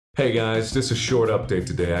Hey guys, just a short update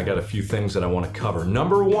today. I got a few things that I want to cover.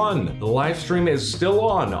 Number one, the live stream is still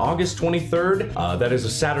on August 23rd. That is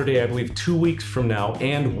a Saturday, I believe 2 weeks from now,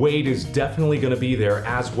 and Wade is definitely going to be there,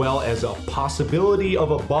 as well as a possibility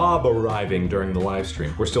of a Bob arriving during the live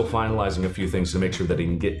stream. We're still finalizing a few things to make sure that he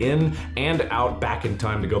can get in and out back in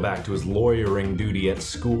time to go back to his lawyering duty at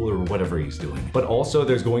school or whatever he's doing. But also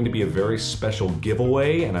there's going to be a very special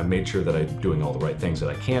giveaway, and I've made sure that I'm doing all the right things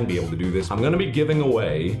that I can be able to do this. I'm going to be giving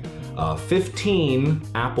away 15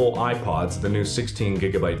 Apple iPods, the new 16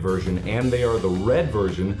 gigabyte version, and they are the red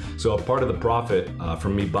version, so a part of the profit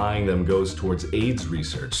from me buying them goes towards AIDS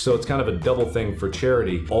research. So it's kind of a double thing for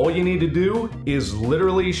charity. All you need to do is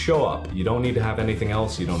literally show up. You don't need to have anything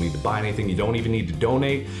else. You don't need to buy anything. You don't even need to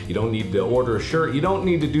donate. You don't need to order a shirt. You don't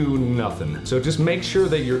need to do nothing. So just make sure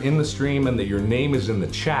that you're in the stream and that your name is in the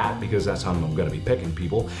chat, because that's how I'm gonna be picking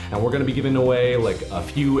people. And we're gonna be giving away like a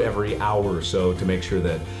few every hour or so to make sure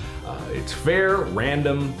that it's fair,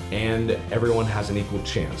 random, and everyone has an equal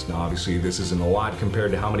chance. Now, obviously, this isn't a lot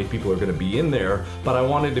compared to how many people are going to be in there, but I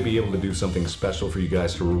wanted to be able to do something special for you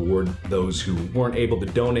guys to reward those who weren't able to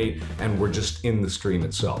donate and were just in the stream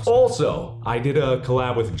itself. Also, I did a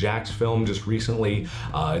collab with Jack's Film just recently.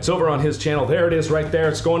 It's over on his channel. There it is right there.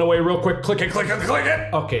 It's going away real quick. Click it, click it, click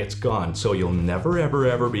it. Okay, it's gone. So you'll never, ever,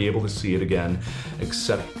 ever be able to see it again,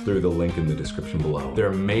 except through the link in the description below.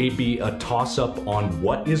 There may be a toss-up on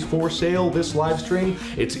what is for sale this live stream.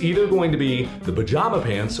 It's either going to be the pajama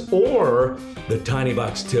pants or the Tiny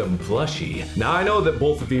Box Tim plushie. Now I know that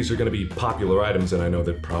both of these are going to be popular items, and I know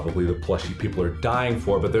that probably the plushie people are dying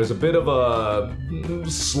for, but there's a bit of a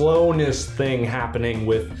slowness thing happening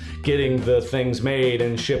with getting the things made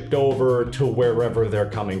and shipped over to wherever they're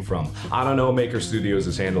coming from. I don't know, Maker Studios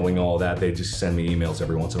is handling all that. They just send me emails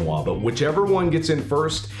every once in a while, but whichever one gets in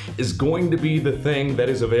first is going to be the thing that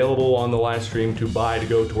is available on the live stream to buy to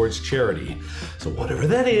go towards charity. So whatever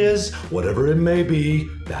that is, whatever it may be,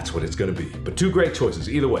 that's what it's gonna be. But two great choices.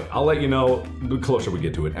 Either way, I'll let you know the closer we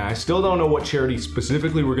get to it. And I still don't know what charity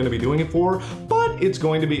specifically we're gonna be doing it for, but it's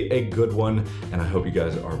going to be a good one, and I hope you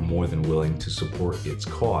guys are more than willing to support its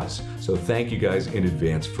cause. So thank you guys in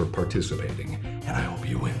advance for participating, and I hope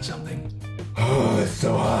you win something. Oh, it's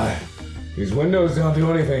so hot. These windows don't do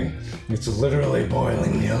anything. It's literally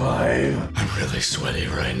boiling me alive. I'm really sweaty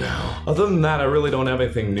right now. Other than that, I really don't have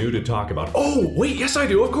anything new to talk about. Oh, wait, yes I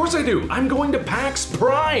do, of course I do. I'm going to PAX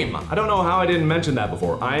Prime. I don't know how I didn't mention that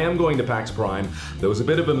before. I am going to PAX Prime. There was a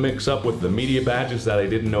bit of a mix up with the media badges that I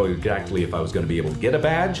didn't know exactly if I was gonna be able to get a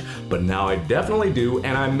badge, but now I definitely do,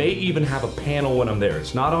 and I may even have a panel when I'm there.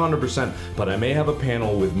 It's not 100%, but I may have a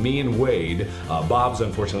panel with me and Wade. Bob's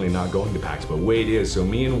unfortunately not going to PAX, but Wade is, so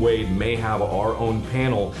me and Wade may have our own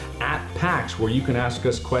panel at PAX where you can ask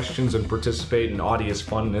us questions and participate in audience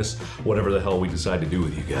funness, whatever the hell we decide to do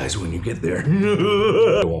with you guys when you get there.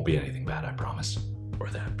 It won't be anything bad, I promise. Or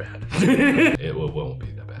that bad. It won't be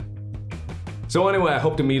that bad. So anyway, I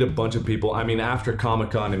hope to meet a bunch of people. I mean, after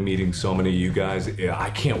Comic-Con and meeting so many of you guys, I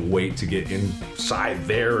can't wait to get inside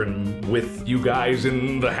there and with you guys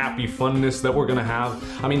and the happy funness that we're gonna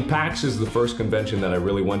have. I mean, PAX is the first convention that I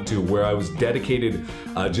really went to where I was dedicated,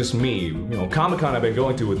 just me. You know, Comic-Con I've been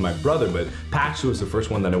going to with my brother, but PAX was the first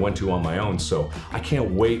one that I went to on my own, so I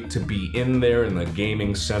can't wait to be in there in the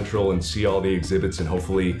gaming central and see all the exhibits and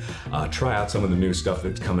hopefully try out some of the new stuff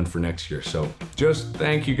that's coming for next year. So just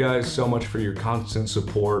thank you guys so much for your constant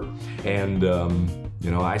support, and you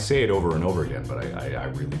know, I say it over and over again, but I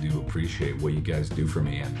really do appreciate what you guys do for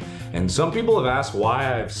me. And some people have asked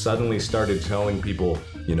why I've suddenly started telling people,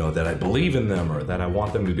 you know, that I believe in them or that I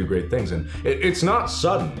want them to do great things. And it's not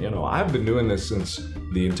sudden, you know, I've been doing this since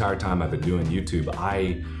the entire time I've been doing YouTube.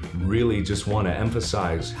 I really just want to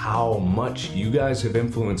emphasize how much you guys have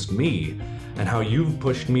influenced me and how you've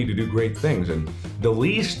pushed me to do great things. And the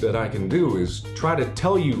least that I can do is try to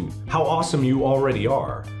tell you how awesome you already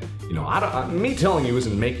are. You know, me telling you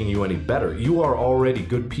isn't making you any better. You are already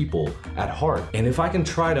good people at heart. And if I can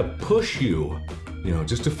try to push you, you know,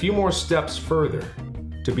 just a few more steps further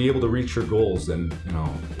to be able to reach your goals, then, you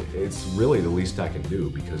know, it's really the least I can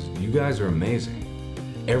do, because you guys are amazing.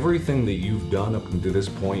 Everything that you've done up until this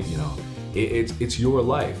point, you know, it's your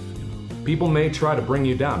life. People may try to bring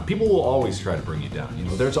you down. People will always try to bring you down. You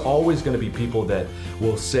know, there's always going to be people that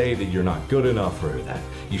will say that you're not good enough, or that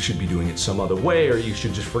you should be doing it some other way, or you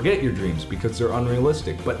should just forget your dreams because they're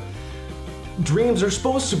unrealistic. But dreams are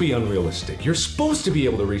supposed to be unrealistic. You're supposed to be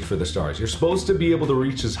able to reach for the stars. You're supposed to be able to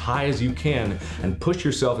reach as high as you can and push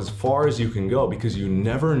yourself as far as you can go, because you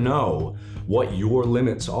never know what your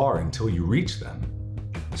limits are until you reach them.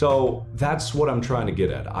 So that's what I'm trying to get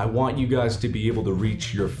at. I want you guys to be able to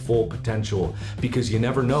reach your full potential because you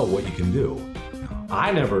never know what you can do.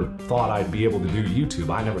 I never thought I'd be able to do YouTube.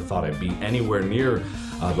 I never thought I'd be anywhere near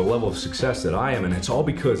the level of success that I am, and it's all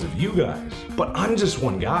because of you guys. But I'm just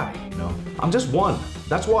one guy, you know? I'm just one.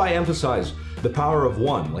 That's why I emphasize the power of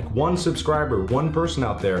one. Like, one subscriber, one person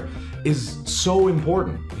out there is so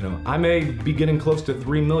important. You know, I may be getting close to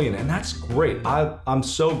 3 million, and that's great. I'm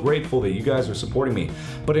so grateful that you guys are supporting me.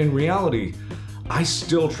 But in reality, I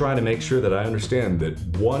still try to make sure that I understand that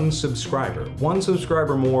one subscriber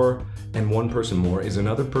more and one person more is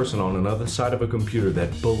another person on another side of a computer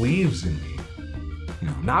that believes in me. You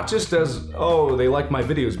know, not just as, oh, they like my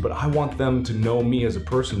videos, but I want them to know me as a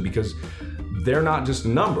person because they're not just a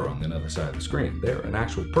number on the other side of the screen. They're an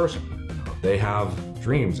actual person. You know, they have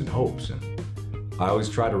dreams and hopes, and I always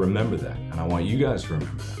try to remember that, and I want you guys to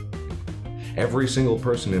remember that. Every single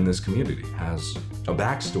person in this community has a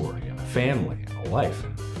backstory and a family and a life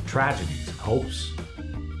and tragedies and hopes,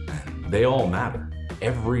 and they all matter.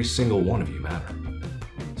 Every single one of you matter.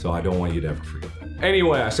 So I don't want you to ever forget that.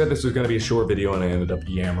 Anyway, I said this was gonna be a short video and I ended up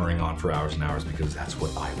yammering on for hours and hours because that's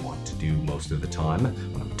what I want to do most of the time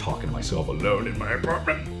when I'm talking to myself alone in my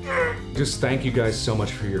apartment. Just thank you guys so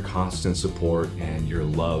much for your constant support and your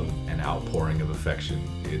love and outpouring of affection.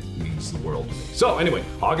 It means the world to me. So anyway,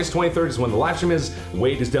 August 23rd is when the live stream is.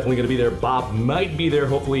 Wade is definitely gonna be there. Bob might be there,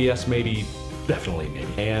 hopefully, yes, maybe. Definitely, maybe.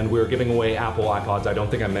 And we're giving away Apple iPods. I don't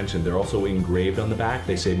think I mentioned, they're also engraved on the back.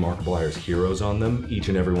 They say Markiplier's Heroes on them, each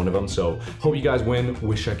and every one of them. So hope you guys win.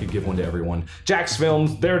 Wish I could give one to everyone. Jax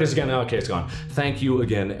Films, there it is again. Okay, it's gone. Thank you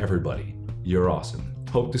again, everybody. You're awesome.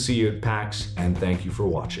 Hope to see you at PAX, and thank you for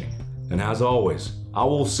watching. And as always, I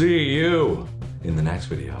will see you in the next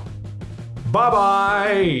video.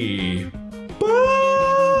 Bye-bye. Bye.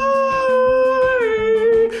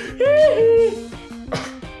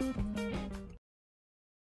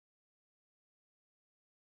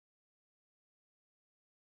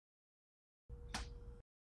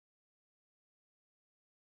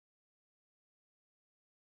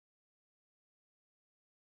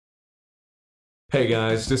 Hey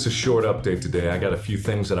guys, just a short update today. I got a few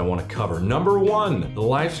things that I want to cover. Number one, the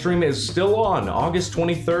live stream is still on August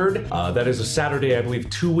 23rd. That is a Saturday, I believe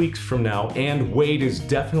 2 weeks from now, and Wade is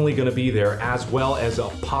definitely going to be there, as well as a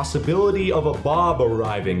possibility of a Bob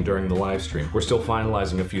arriving during the live stream. We're still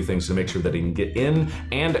finalizing a few things to make sure that he can get in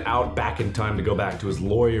and out back in time to go back to his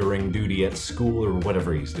lawyering duty at school or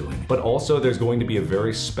whatever he's doing. But also there's going to be a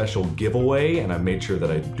very special giveaway, and I've made sure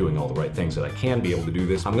that I'm doing all the right things that I can be able to do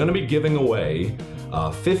this. I'm going to be giving away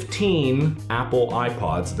 15 Apple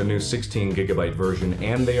iPods, the new 16 gigabyte version,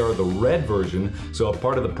 and they are the red version, so a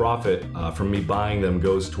part of the profit from me buying them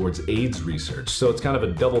goes towards AIDS research. So it's kind of a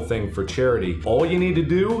double thing for charity. All you need to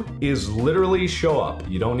do is literally show up.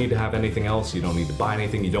 You don't need to have anything else, you don't need to buy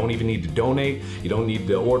anything, you don't even need to donate, you don't need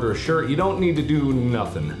to order a shirt, you don't need to do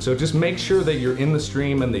nothing. So just make sure that you're in the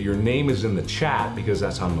stream and that your name is in the chat, because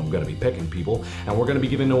that's how I'm gonna be picking people, and we're gonna be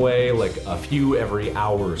giving away like a few every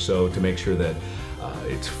hour or so to make sure that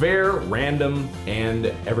it's fair, random, and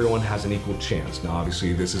everyone has an equal chance. Now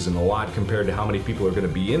obviously this isn't a lot compared to how many people are going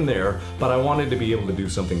to be in there, but I wanted to be able to do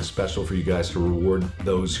something special for you guys to reward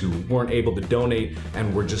those who weren't able to donate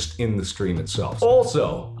and were just in the stream itself.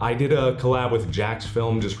 Also, I did a collab with Jax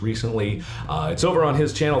Film just recently. It's over on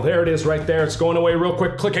his channel. There it is right there. It's going away real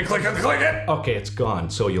quick. Click it, click it, click it. Okay, it's gone.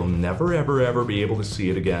 So you'll never, ever, ever be able to see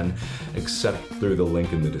it again, except through the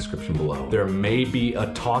link in the description below. There may be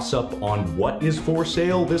a toss-up on what is for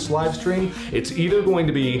sale this live stream. It's either going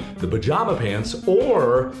to be the pajama pants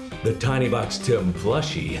or the Tiny Box Tim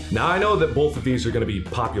plushie. Now I know that both of these are going to be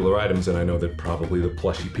popular items, and I know that probably the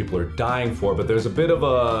plushie people are dying for, but there's a bit of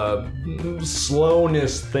a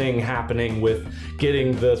slowness thing happening with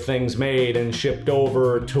getting the things made and shipped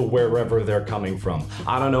over to wherever they're coming from.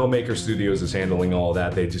 I don't know, Maker Studios is handling all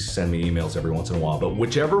that. They just send me emails every once in a while, but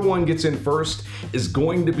whichever one gets in first is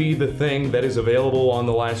going to be the thing that is available on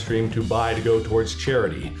the live stream to buy to go towards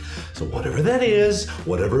charity. So whatever that is,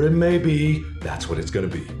 whatever it may be, that's what it's gonna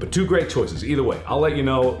be. But two great choices. Either way, I'll let you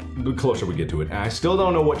know the closer we get to it. And I still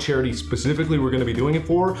don't know what charity specifically we're gonna be doing it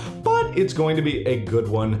for, but it's going to be a good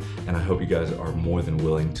one, and I hope you guys are more than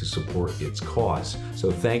willing to support its cause.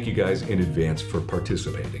 So thank you guys in advance for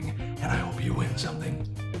participating, and I hope you win something.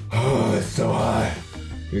 Oh, it's so hot.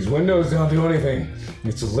 These windows don't do anything.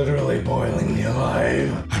 It's literally boiling me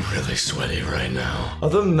alive. I'm really sweaty right now.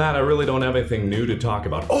 Other than that, I really don't have anything new to talk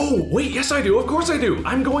about. Oh, wait, yes I do, of course I do.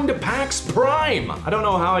 I'm going to PAX Prime. I don't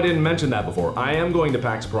know how I didn't mention that before. I am going to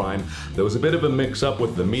PAX Prime. There was a bit of a mix-up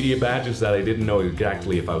with the media badges that I didn't know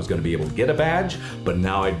exactly if I was gonna be able to get a badge, but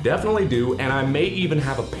now I definitely do, and I may even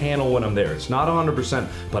have a panel when I'm there. It's not 100%,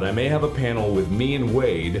 but I may have a panel with me and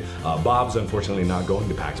Wade. Bob's unfortunately not going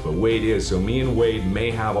to PAX, but Wade is, so me and Wade may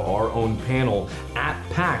have our own panel at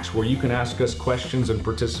PAX where you can ask us questions and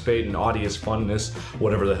participate in audience funness,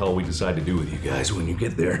 whatever the hell we decide to do with you guys when you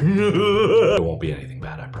get there. It won't be anything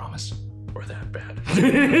bad, I promise. Or that bad.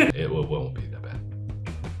 It won't be that bad.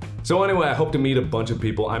 So anyway, I hope to meet a bunch of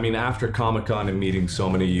people. I mean, after Comic-Con and meeting so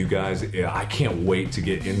many of you guys, I can't wait to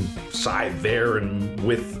get inside there and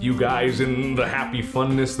with you guys and the happy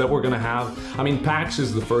funness that we're gonna have. I mean, PAX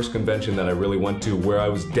is the first convention that I really went to where I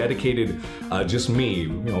was dedicated, just me. You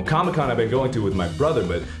know, Comic-Con I've been going to with my brother,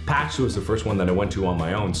 but PAX was the first one that I went to on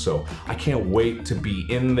my own, so I can't wait to be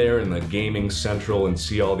in there in the gaming central and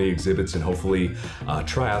see all the exhibits and hopefully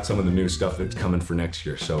try out some of the new stuff that's coming for next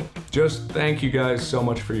year. So just thank you guys so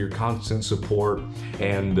much for your constant support,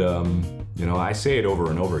 and you know, I say it over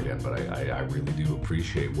and over again, but I really do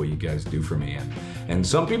appreciate what you guys do for me. And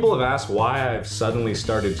some people have asked why I've suddenly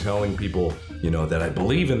started telling people, you know, that I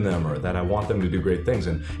believe in them or that I want them to do great things.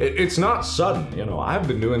 And it's not sudden, you know, I've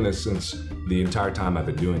been doing this since the entire time I've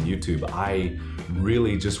been doing YouTube. I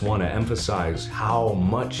really just want to emphasize how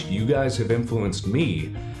much you guys have influenced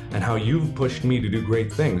me and how you've pushed me to do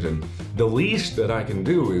great things. And the least that I can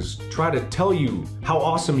do is try to tell you how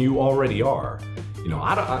awesome you already are. You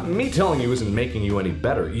know, me telling you isn't making you any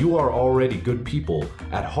better. You are already good people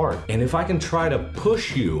at heart. And if I can try to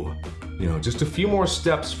push you, you know, just a few more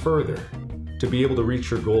steps further to be able to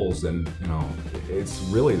reach your goals, then, you know, it's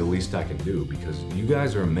really the least I can do, because you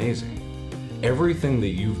guys are amazing. Everything that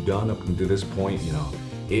you've done up to this point, you know,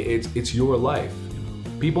 it's your life.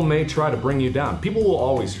 People may try to bring you down. People will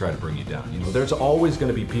always try to bring you down. You know, there's always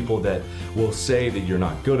going to be people that will say that you're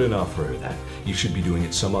not good enough, or that you should be doing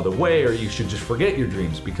it some other way, or you should just forget your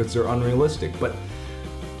dreams because they're unrealistic. But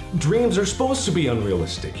dreams are supposed to be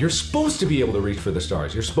unrealistic. You're supposed to be able to reach for the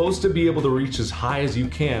stars. You're supposed to be able to reach as high as you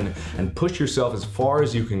can and push yourself as far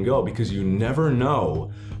as you can go, because you never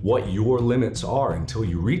know what your limits are until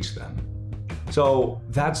you reach them. So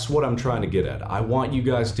that's what I'm trying to get at. I want you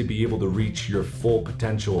guys to be able to reach your full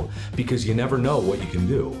potential, because you never know what you can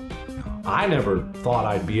do. I never thought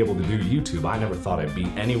I'd be able to do YouTube. I never thought I'd be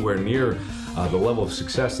anywhere near the level of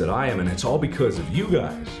success that I am, and it's all because of you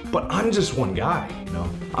guys. But I'm just one guy, you know?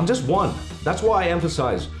 I'm just one. That's why I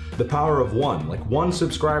emphasize the power of one. Like, one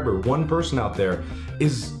subscriber, one person out there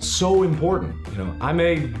is so important. You know, I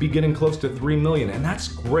may be getting close to 3 million, and that's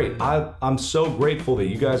great. I'm so grateful that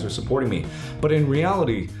you guys are supporting me. But in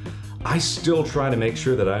reality, I still try to make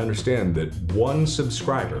sure that I understand that one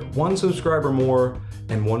subscriber more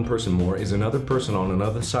and one person more is another person on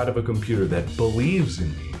another side of a computer that believes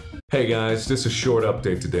in me. Hey guys, just a short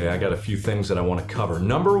update today. I got a few things that I want to cover.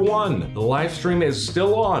 Number one, the live stream is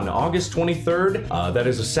still on August 23rd. That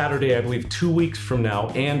is a Saturday, I believe, 2 weeks from now,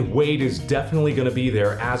 and Wade is definitely going to be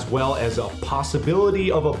there, as well as a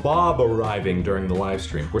possibility of a Bob arriving during the live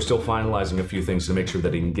stream. We're still finalizing a few things to make sure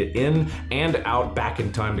that he can get in and out back in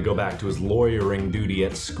time to go back to his lawyering duty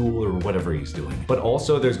at school or whatever he's doing. But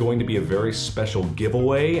also, there's going to be a very special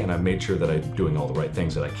giveaway, and I've made sure that I'm doing all the right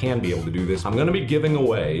things that I can be able to do this. I'm going to be giving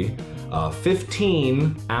away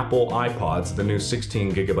 15 Apple iPods, the new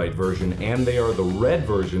 16 gigabyte version, and they are the red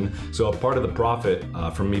version, so a part of the profit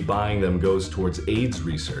from me buying them goes towards AIDS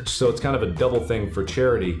research. So it's kind of a double thing for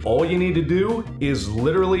charity. All you need to do is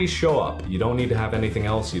literally show up. You don't need to have anything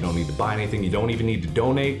else. You don't need to buy anything. You don't even need to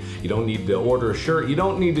donate. You don't need to order a shirt. You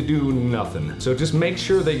don't need to do nothing. So just make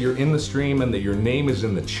sure that you're in the stream and that your name is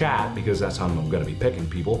in the chat, because that's how I'm going to be picking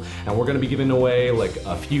people. And we're going to be giving away like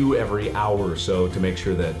a few every hour or so to make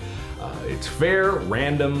sure that it's fair,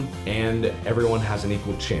 random, and everyone has an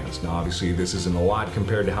equal chance. Now, obviously, this isn't a lot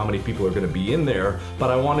compared to how many people are going to be in there,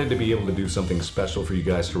 but I wanted to be able to do something special for you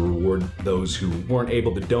guys to reward those who weren't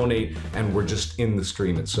able to donate and were just in the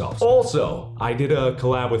stream itself. Also, I did a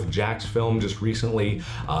collab with Jack's Film just recently.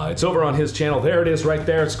 It's over on his channel. There it is right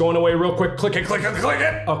there. It's going away real quick. Click it, click it, click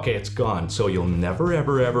it. Okay, it's gone. So you'll never,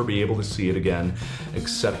 ever, ever be able to see it again,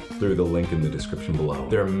 except through the link in the description below.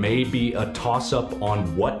 There may be a toss-up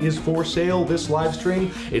on what is for sale this live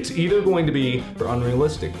stream. It's either going to be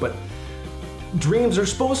unrealistic, but dreams are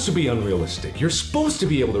supposed to be unrealistic. You're supposed to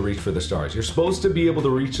be able to reach for the stars. You're supposed to be able to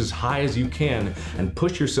reach as high as you can and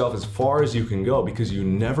push yourself as far as you can go, because you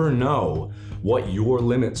never know what your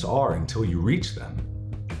limits are until you reach them.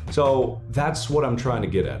 So that's what I'm trying to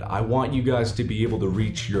get at. I want you guys to be able to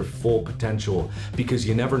reach your full potential because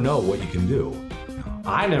you never know what you can do.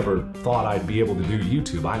 I never thought I'd be able to do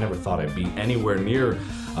YouTube. I never thought I'd be anywhere near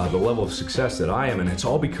the level of success that I am, and it's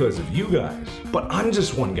all because of you guys. But I'm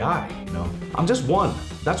just one guy, you know? I'm just one.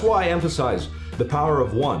 That's why I emphasize the power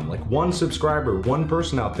of one. Like, one subscriber, one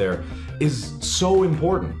person out there is so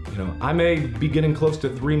important. You know, I may be getting close to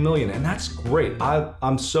 3 million, and that's great.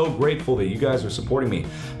 I'm so grateful that you guys are supporting me.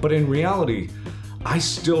 But in reality, I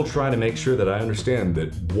still try to make sure that I understand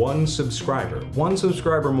that one subscriber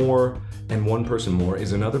more and one person more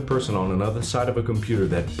is another person on another side of a computer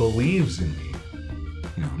that believes in me.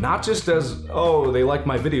 You know, not just as, oh, they like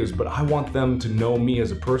my videos, but I want them to know me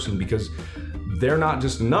as a person because they're not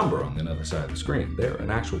just a number on the other side of the screen. They're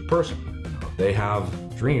an actual person. You know, they have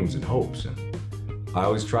dreams and hopes, and I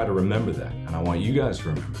always try to remember that, and I want you guys to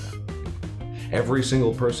remember that. Every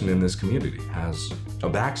single person in this community has a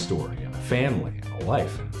backstory and a family and a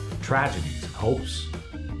life and tragedies and hopes,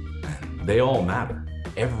 and they all matter.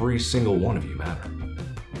 Every single one of you matter.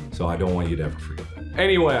 So I don't want you to ever forget that.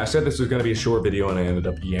 Anyway, I said this was gonna be a short video and I ended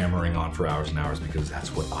up yammering on for hours and hours because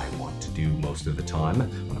that's what I want to do most of the time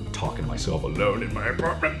when I'm talking to myself alone in my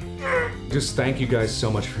apartment. Just thank you guys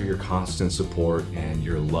so much for your constant support and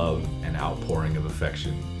your love and outpouring of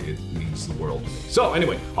affection. It means the world to me. So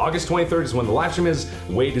anyway, August 23rd is when the live stream is.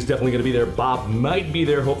 Wade is definitely gonna be there. Bob might be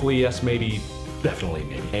there, hopefully, yes, maybe. Definitely,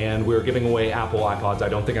 maybe. And we're giving away Apple iPods. I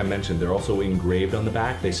don't think I mentioned, they're also engraved on the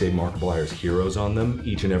back. They say Markiplier's Heroes on them,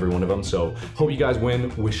 each and every one of them. So hope you guys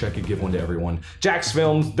win. Wish I could give one to everyone. Jack's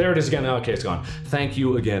Films, there it is again. Okay, it's gone. Thank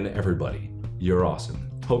you again, everybody. You're awesome.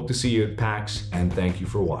 Hope to see you at PAX, and thank you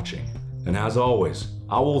for watching. And as always,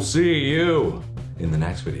 I will see you in the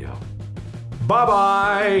next video.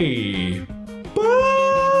 Bye-bye. Bye.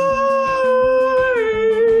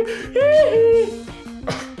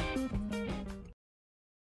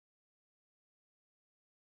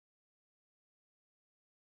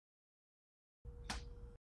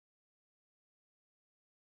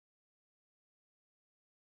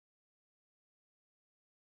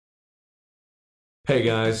 Hey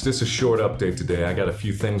guys, just a short update today. I got a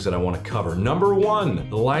few things that I want to cover. Number one,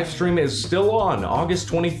 the live stream is still on August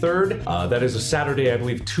 23rd. That is a Saturday, I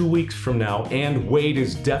believe, 2 weeks from now, and Wade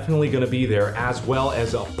is definitely going to be there, as well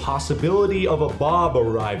as a possibility of a Bob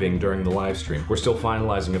arriving during the live stream. We're still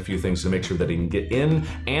finalizing a few things to make sure that he can get in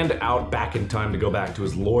and out back in time to go back to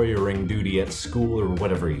his lawyering duty at school or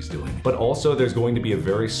whatever he's doing. But also, there's going to be a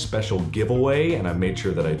very special giveaway, and I've made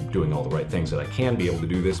sure that I'm doing all the right things that I can be able to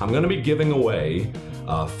do this. I'm going to be giving away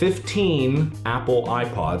 15 Apple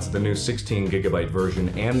iPods, the new 16 gigabyte version,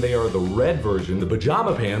 and they are the red version, the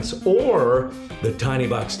pajama pants, or the Tiny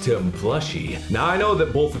Box Tim plushie. Now I know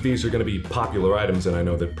that both of these are going to be popular items, and I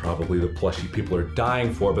know that probably the plushie people are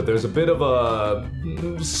dying for, but there's a bit of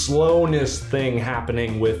a slowness thing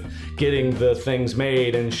happening with getting the things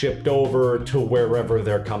made and shipped over to wherever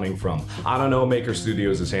they're coming from. I don't know, Maker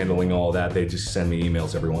Studios is handling all that. They just send me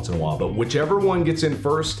emails every once in a while, but whichever one gets in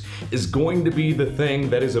first is going to be the thing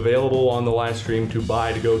that is available on the live stream to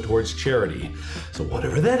buy to go towards charity. So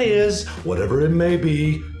whatever that is, whatever it may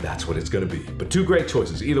be, that's what it's gonna be. But two great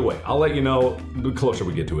choices. Either way, I'll let you know the closer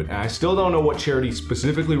we get to it. And I still don't know what charity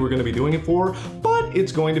specifically we're gonna be doing it for, but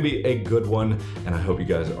it's going to be a good one, and I hope you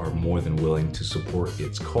guys are more than willing to support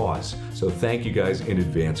its cause. So thank you guys in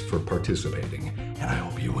advance for participating, and I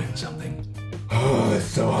hope you win something. Oh, it's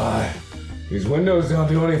so hot. These windows don't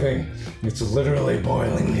do anything. It's literally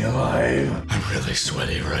boiling me alive. I'm really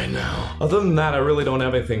sweaty right now. Other than that, I really don't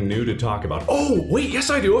have anything new to talk about. Oh, wait,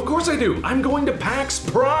 yes I do, of course I do. I'm going to PAX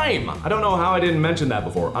Prime. I don't know how I didn't mention that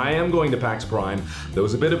before. I am going to PAX Prime. There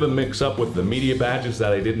was a bit of a mix-up with the media badges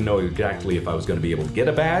that I didn't know exactly if I was gonna be able to get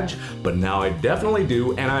a badge, but now I definitely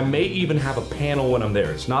do, and I may even have a panel when I'm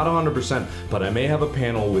there. It's not 100%, but I may have a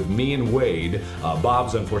panel with me and Wade.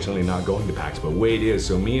 Bob's unfortunately not going to PAX, but Wade is,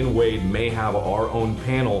 so me and Wade may have our own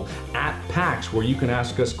panel at PAX where you can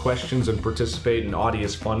ask us questions and participate in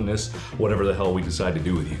audience funness, whatever the hell we decide to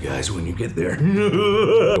do with you guys when you get there.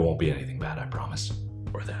 It won't be anything bad, I promise.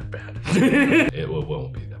 Or that bad. It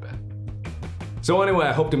won't be that bad. So anyway,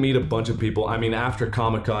 I hope to meet a bunch of people. I mean, after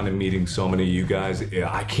Comic-Con and meeting so many of you guys,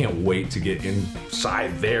 I can't wait to get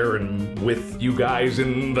inside there and with you guys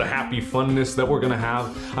and the happy funness that we're gonna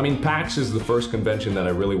have. I mean, PAX is the first convention that I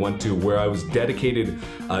really went to where I was dedicated,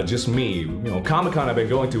 just me. You know, Comic-Con I've been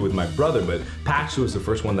going to with my brother, but PAX was the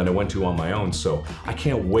first one that I went to on my own, so I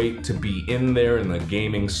can't wait to be in there in the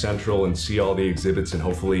gaming central and see all the exhibits and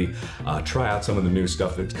hopefully try out some of the new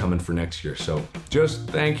stuff that's coming for next year. So just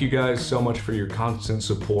thank you guys so much for your constant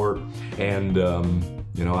support, and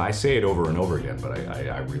You know, I say it over and over again, but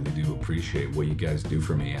I really do appreciate what you guys do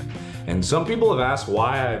for me. And some people have asked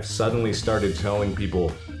why I've suddenly started telling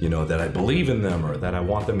people, you know, that I believe in them or that I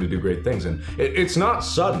want them to do great things. And it's not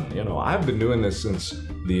sudden, you know, I've been doing this since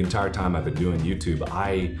the entire time I've been doing YouTube.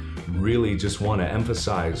 I really just want to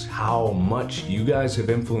emphasize how much you guys have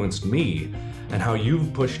influenced me and how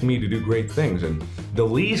you've pushed me to do great things. And the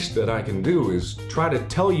least that I can do is try to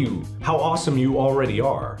tell you how awesome you already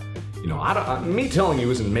are. You know, me telling you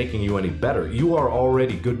isn't making you any better. You are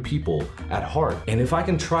already good people at heart. And if I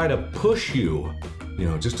can try to push you, you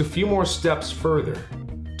know, just a few more steps further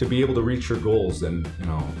to be able to reach your goals, then, you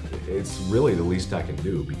know, it's really the least I can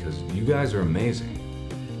do, because you guys are amazing.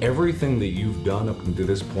 Everything that you've done up to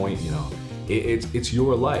this point, you know, it's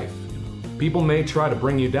your life. People may try to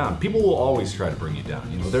bring you down. People will always try to bring you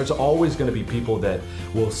down. You know, there's always going to be people that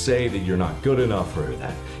will say that you're not good enough, or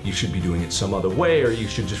that you should be doing it some other way, or you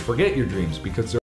should just forget your dreams, because they're